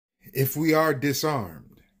if we are disarmed.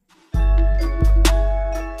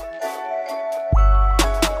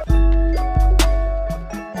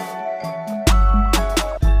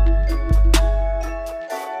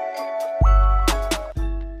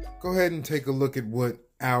 Go ahead and take a look at what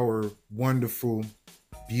our wonderful,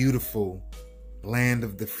 beautiful land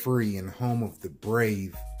of the free and home of the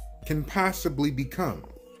brave can possibly become.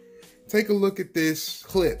 Take a look at this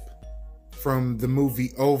clip from the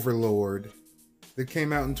movie Overlord that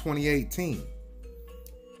came out in 2018.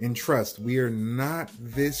 And trust, we are not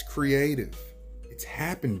this creative. It's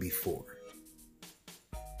happened before.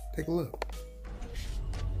 Take a look.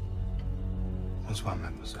 Bonsoir,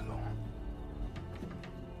 mademoiselle.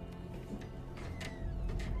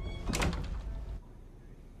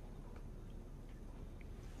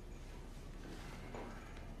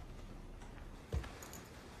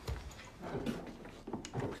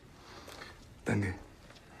 Danke.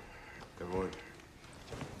 Jawohl.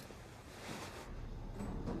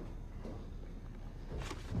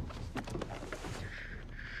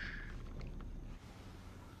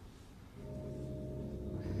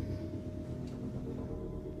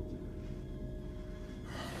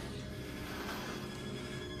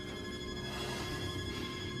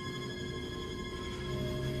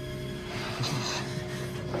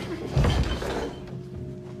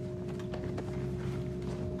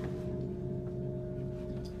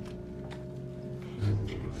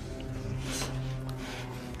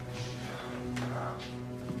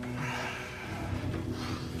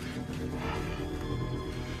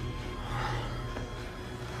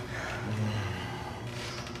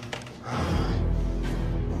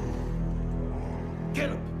 Get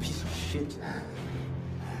up, you piece of shit.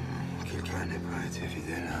 Quelqu'un n'est pas été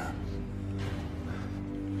fidèle, hein?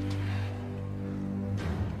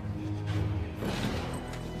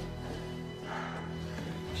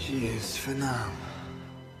 She is phenomenal.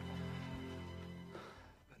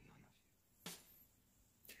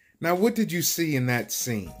 Now, what did you see in that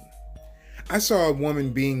scene? I saw a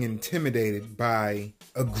woman being intimidated by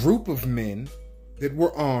a group of men that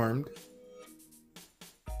were armed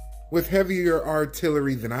with heavier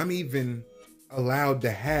artillery than I'm even allowed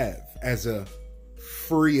to have as a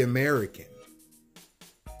free American.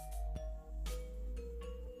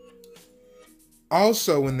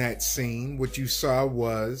 Also in that scene, what you saw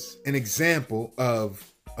was an example of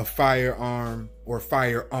a firearm or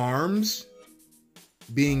firearms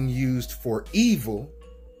being used for evil,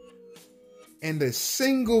 and a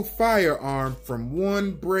single firearm from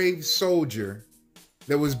one brave soldier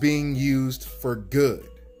that was being used for good.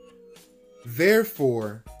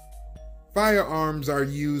 Therefore, firearms are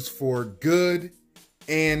used for good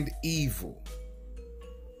and evil.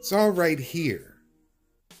 It's all right here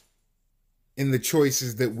in the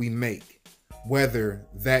choices that we make, whether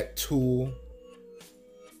that tool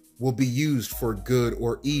will be used for good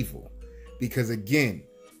or evil. Because again,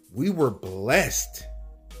 we were blessed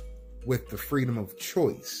with the freedom of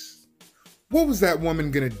choice. What was that woman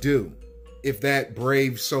gonna do if that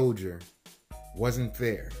brave soldier wasn't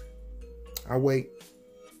there? I'll wait.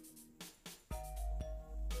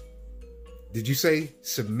 Did you say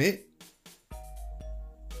submit?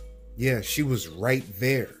 Yeah, she was right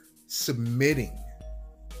there, submitting,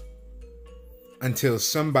 until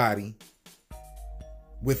somebody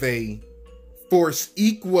with a force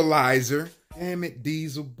equalizer. Damn it,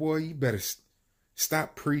 Diesel boy, you better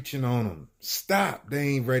stop preaching on them. Stop. They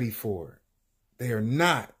ain't ready for it. They are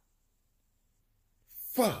not.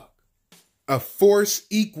 Fuck. A force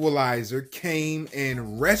equalizer came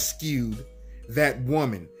and rescued that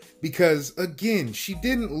woman because, again, she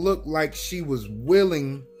didn't look like she was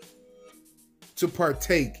willing to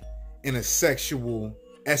partake in a sexual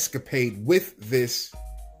escapade with this,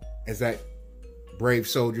 as that brave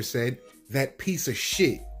soldier said, that piece of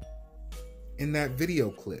shit in that video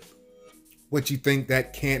clip. What, you think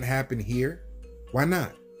that can't happen here? Why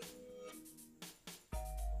not?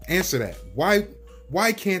 Answer that.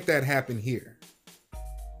 Why can't that happen here?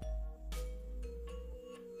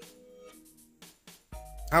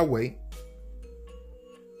 I'll wait.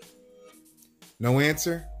 No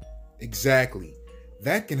answer? Exactly.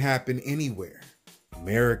 That can happen anywhere.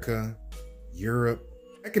 America, Europe.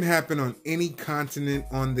 That can happen on any continent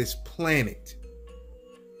on this planet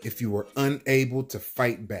if you were unable to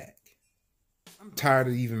fight back. I'm tired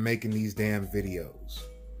of even making these damn videos.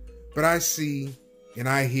 But I see and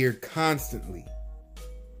I hear constantly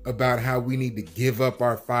about how we need to give up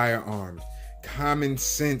our firearms. Common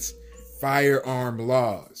sense firearm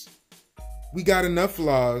laws. We got enough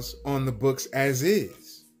laws on the books as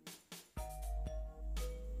is.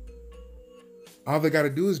 All they got to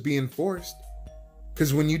do is be enforced.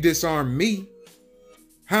 Because when you disarm me,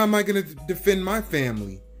 How am I going to defend my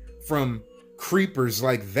family from creepers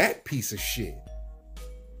like that piece of shit?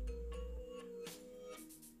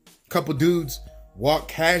 Couple dudes walk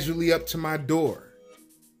casually up to my door,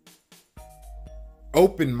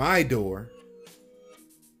 open my door,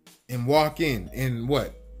 and walk in. And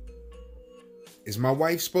what? Is my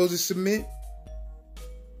wife supposed to submit?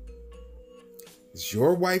 Is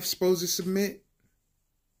your wife supposed to submit?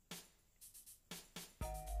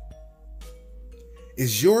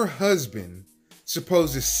 Is your husband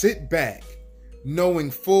supposed to sit back knowing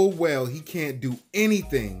full well he can't do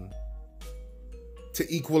anything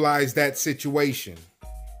to equalize that situation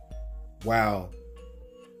while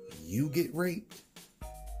you get raped?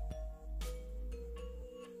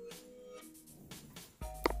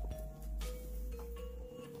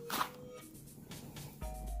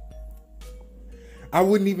 I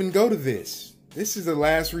wouldn't even go to this. This is the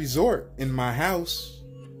last resort in my house.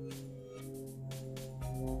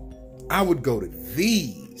 I would go to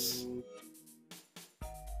these.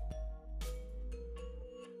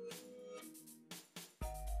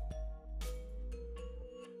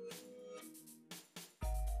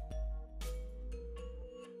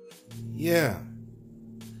 Yeah.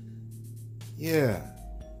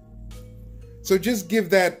 So just give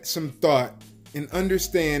that some thought and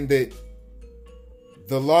understand that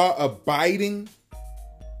the law abiding,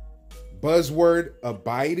 buzzword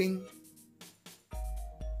abiding,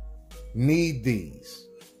 need these.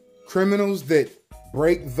 Criminals that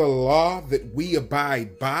break the law that we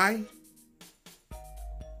abide by,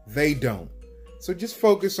 they don't. So just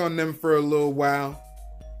focus on them for a little while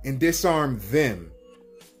and disarm them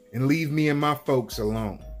and leave me and my folks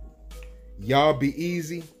alone. Y'all be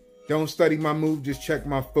easy. Don't study my move, just check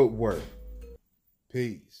my footwork.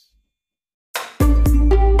 Peace.